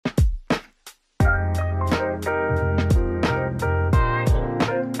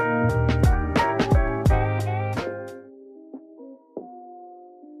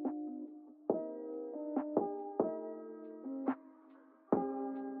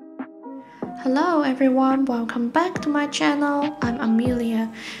Hello everyone, welcome back to my channel. I'm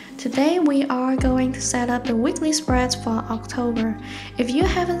Amelia. Today we are going to set up the weekly spreads for October. If you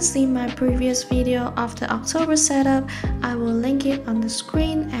haven't seen my previous video of the October setup, I will link it on the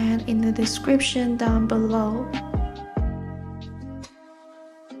screen and in the description down below.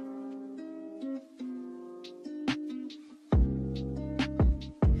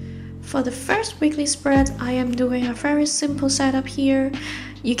 For the first weekly spread, I am doing a very simple setup here.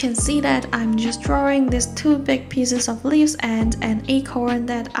 You can see that I'm just drawing these two big pieces of leaves and an acorn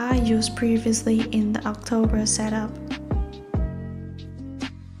that I used previously in the October setup.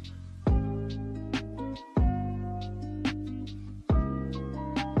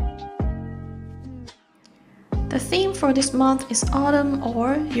 The theme for this month is autumn,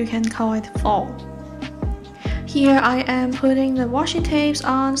 or you can call it fall. Here I am putting the washi tapes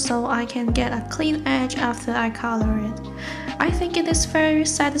on so I can get a clean edge after I color it. I think it is very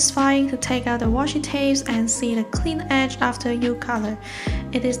satisfying to take out the washi tapes and see the clean edge after you color.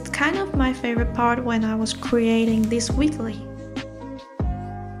 It is kind of my favorite part when I was creating this weekly.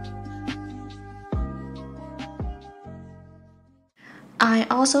 I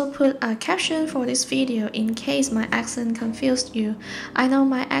also put a caption for this video in case my accent confused you. I know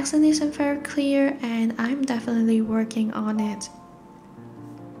my accent isn't very clear and I'm definitely working on it.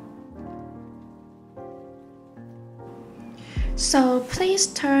 So please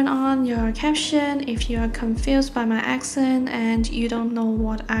turn on your caption if you are confused by my accent and you don't know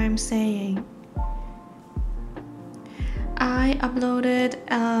what I'm saying. I uploaded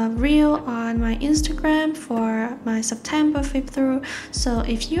a reel on my Instagram for my September flip through, so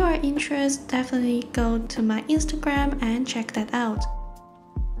if you are interested, definitely go to my Instagram and check that out.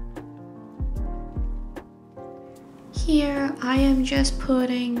 Here I am just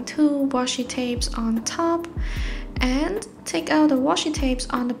putting two washi tapes on top and take out the washi tapes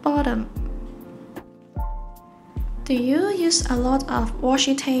on the bottom. Do you use a lot of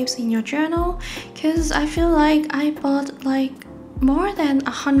washi tapes in your journal? Cause I feel like I bought like more than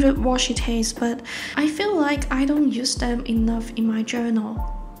 100 washi tapes, but I feel like I don't use them enough in my journal.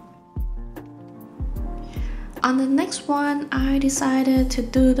 On the next one, I decided to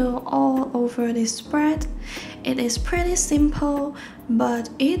doodle all over this spread. It is pretty simple, but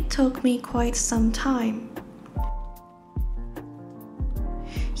it took me quite some time.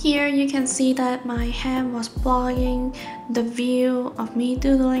 Here you can see that my hand was blocking the view of me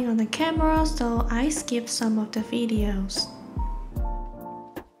doodling on the camera, so I skipped some of the videos.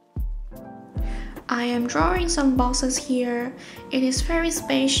 I am drawing some boxes here. It is very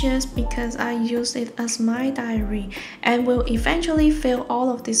spacious because I use it as my diary and will eventually fill all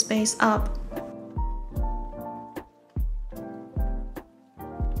of this space up.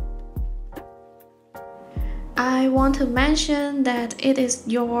 I want to mention that it is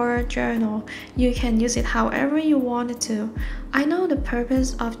your journal. You can use it however you want it to. I know the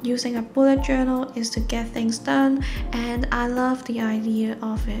purpose of using a bullet journal is to get things done, and I love the idea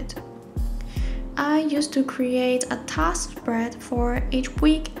of it. I used to create a task spread for each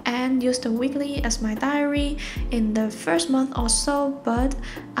week and use the weekly as my diary in the first month or so, but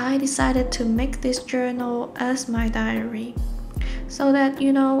I decided to make this journal as my diary. So that,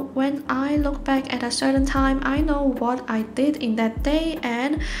 when I look back at a certain time, I know what I did in that day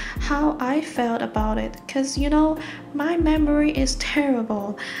and how I felt about it. Cause my memory is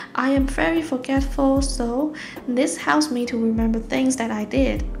terrible. I am very forgetful, so this helps me to remember things that I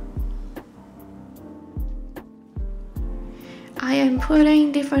did. I am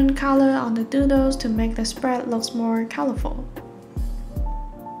putting different color on the doodles to make the spread look more colorful.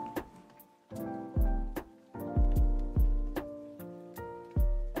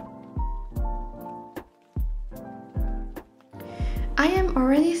 I am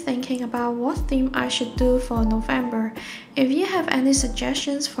already thinking about what theme I should do for November. If you have any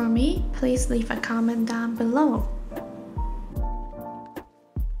suggestions for me, please leave a comment down below.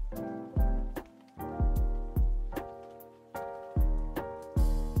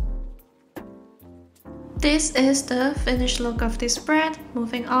 This is the finished look of this spread.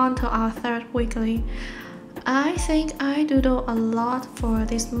 Moving on to our third weekly. I think I doodle a lot for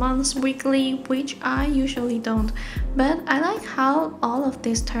this month's weekly, which I usually don't, but I like how all of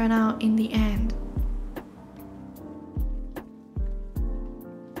this turned out in the end.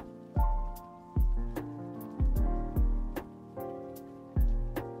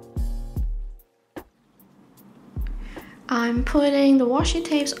 I'm putting the washi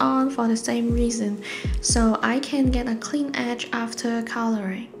tapes on for the same reason, so I can get a clean edge after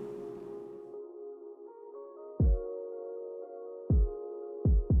coloring.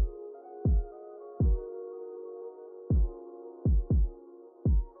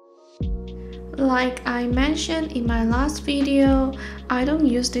 Like I mentioned in my last video, I don't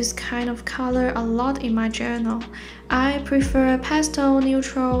use this kind of color a lot in my journal. I prefer pastel,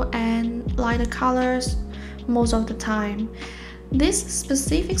 neutral, and lighter colors most of the time. This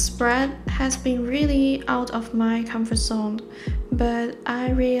specific spread has been really out of my comfort zone, but I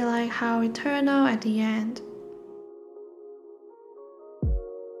really like how it turned out at the end.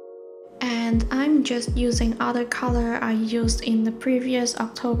 And I'm just using other color I used in the previous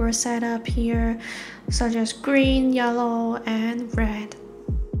October setup here, such as green, yellow, and red.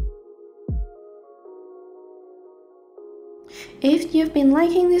 If you've been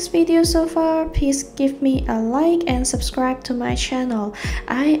liking this video so far, please give me a like and subscribe to my channel.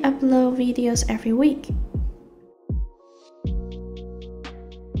 I upload videos every week.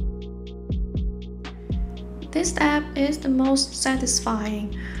 This step is the most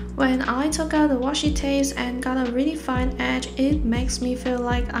satisfying. When I took out the washi tapes and got a really fine edge, it makes me feel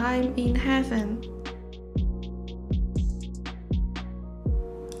like I'm in heaven.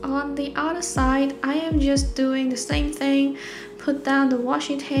 On the other side, I am just doing the same thing, put down the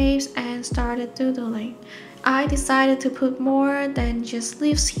washi tapes and started doodling. I decided to put more than just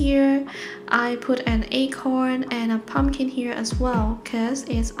leaves here. I put an acorn and a pumpkin here as well, cause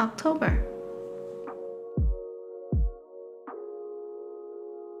it's October.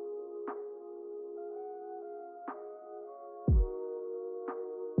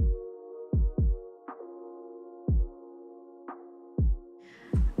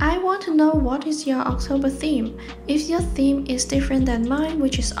 I want to know what is your October theme. If your theme is different than mine,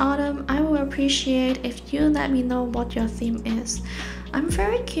 which is autumn, I will appreciate if you let me know what your theme is. I'm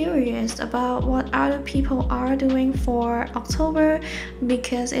very curious about what other people are doing for October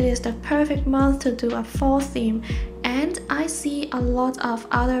because it is the perfect month to do a fall theme, and I see a lot of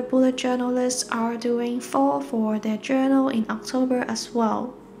other bullet journalists are doing fall for their journal in October as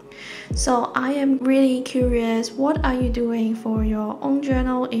well. So I am really curious, what are you doing for your own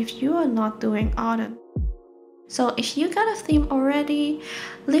journal if you are not doing autumn? So if you got a theme already,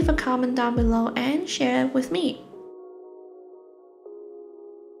 leave a comment down below and share it with me.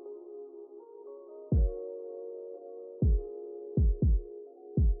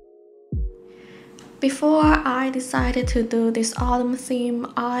 Before I decided to do this autumn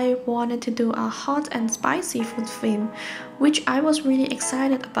theme, I wanted to do a hot and spicy food theme, which I was really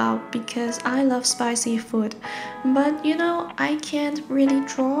excited about because I love spicy food. But you know, I can't really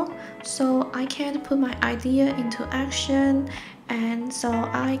draw, so I can't put my idea into action, and so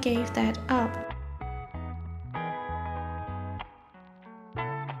I gave that up.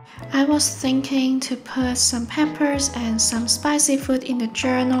 I was thinking to put some peppers and some spicy food in the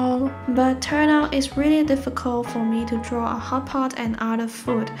journal, but turned out it's really difficult for me to draw a hot pot and other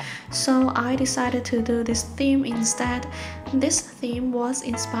food, so I decided to do this theme instead. This theme was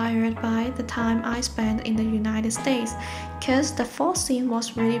inspired by the time I spent in the United States, cause the fall scene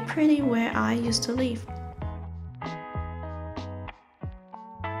was really pretty where I used to live.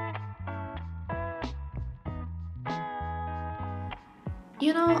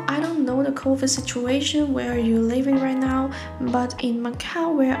 You know, I don't know the COVID situation where you're living right now, but in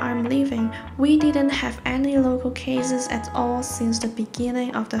Macau where I'm living, we didn't have any local cases at all since the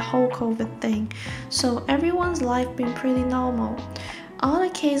beginning of the whole COVID thing, so everyone's life been pretty normal. All the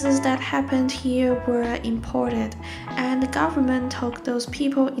cases that happened here were imported, and the government took those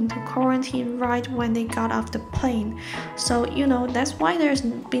people into quarantine right when they got off the plane, so you know, that's why there's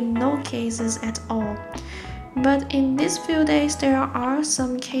been no cases at all. But in these few days, there are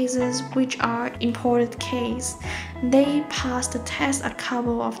some cases which are imported case. They passed the test a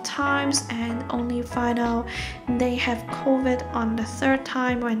couple of times and only find out they have COVID on the third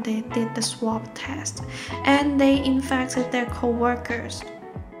time when they did the swab test, and they infected their co-workers.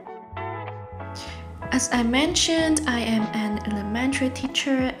 As I mentioned, I am an elementary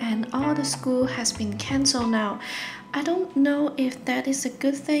teacher and all the school has been cancelled now. I don't know if that is a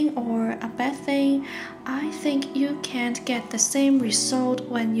good thing or a bad thing. I think you can't get the same result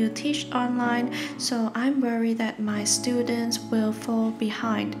when you teach online, so I'm worried that my students will fall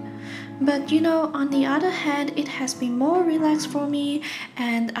behind. But you know, on the other hand, it has been more relaxed for me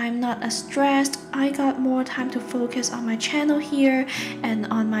and I'm not as stressed. I got more time to focus on my channel here and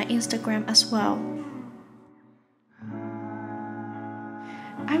on my Instagram as well.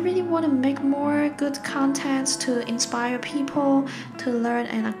 I really want to make more good contents to inspire people to learn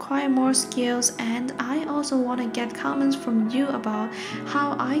and acquire more skills, and I also want to get comments from you about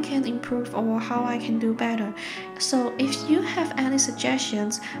how I can improve or how I can do better. So if you have any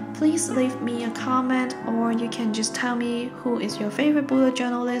suggestions, please leave me a comment, or you can just tell me who is your favorite bullet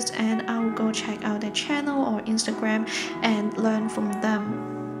journalist and I will go check out their channel or Instagram and learn from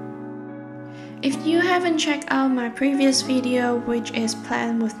them. If you haven't checked out my previous video, which is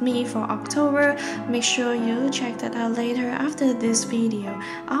planned with me for October, make sure you check that out later after this video.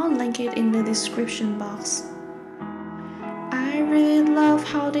 I'll link it in the description box. I really love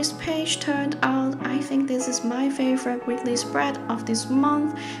how this page turned out. I think this is my favorite weekly spread of this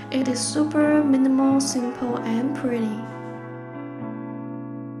month. It is super minimal, simple, and pretty.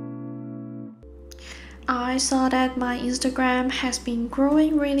 I saw that my Instagram has been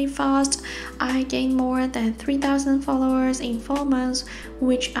growing really fast. I gained more than 3,000 followers in 4 months,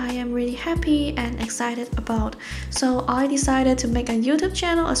 which I am really happy and excited about. So I decided to make a YouTube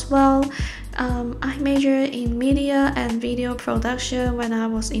channel as well. I majored in media and video production when I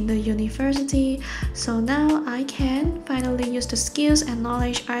was in the university, so now I can finally use the skills and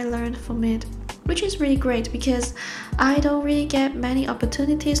knowledge I learned from it, which is really great because I don't really get many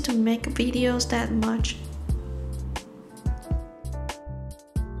opportunities to make videos that much.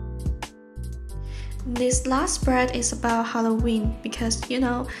 This last spread is about Halloween because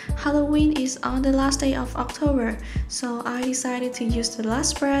Halloween is on the last day of October, so I decided to use the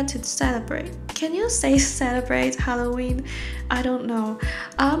last spread to celebrate. Can you say celebrate Halloween? I don't know,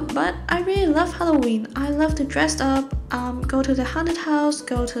 but I really love Halloween. I love to dress up, go to the haunted house,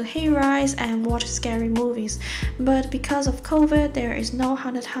 go to hayrides and watch scary movies. But because of COVID, there is no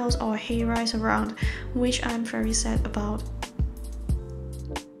haunted house or hayrides around, which I'm very sad about.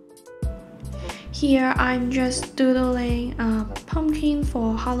 Here I'm just doodling a pumpkin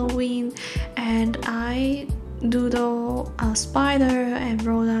for Halloween, and I doodle a spider and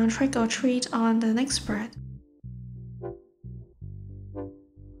roll down trick or treat on the next spread.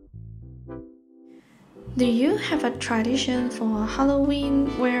 Do you have a tradition for Halloween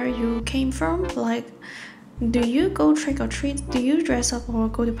where you came from? Like, do you go trick or treat? Do you dress up or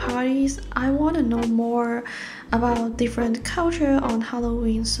go to parties? I want to know more about different culture on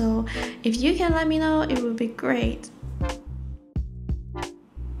Halloween, so if you can let me know, it would be great.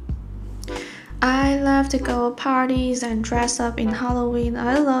 I love to go parties and dress up in Halloween.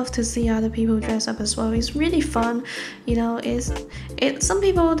 I love to see other people dress up as well. It's really fun, some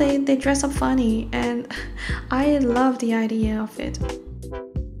people they dress up funny, and I love the idea of it.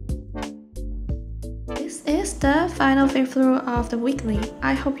 This is the final flip-through of the weekly.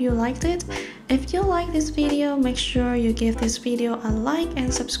 I hope you liked it. If you like this video, make sure you give this video a like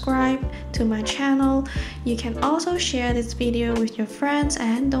and subscribe to my channel. You can also share this video with your friends,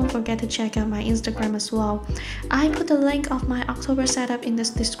 and don't forget to check out my Instagram as well. I put the link of my October setup in the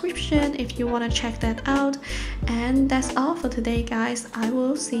description if you want to check that out. And that's all for today, guys. I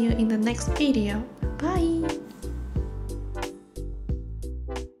will see you in the next video. Bye!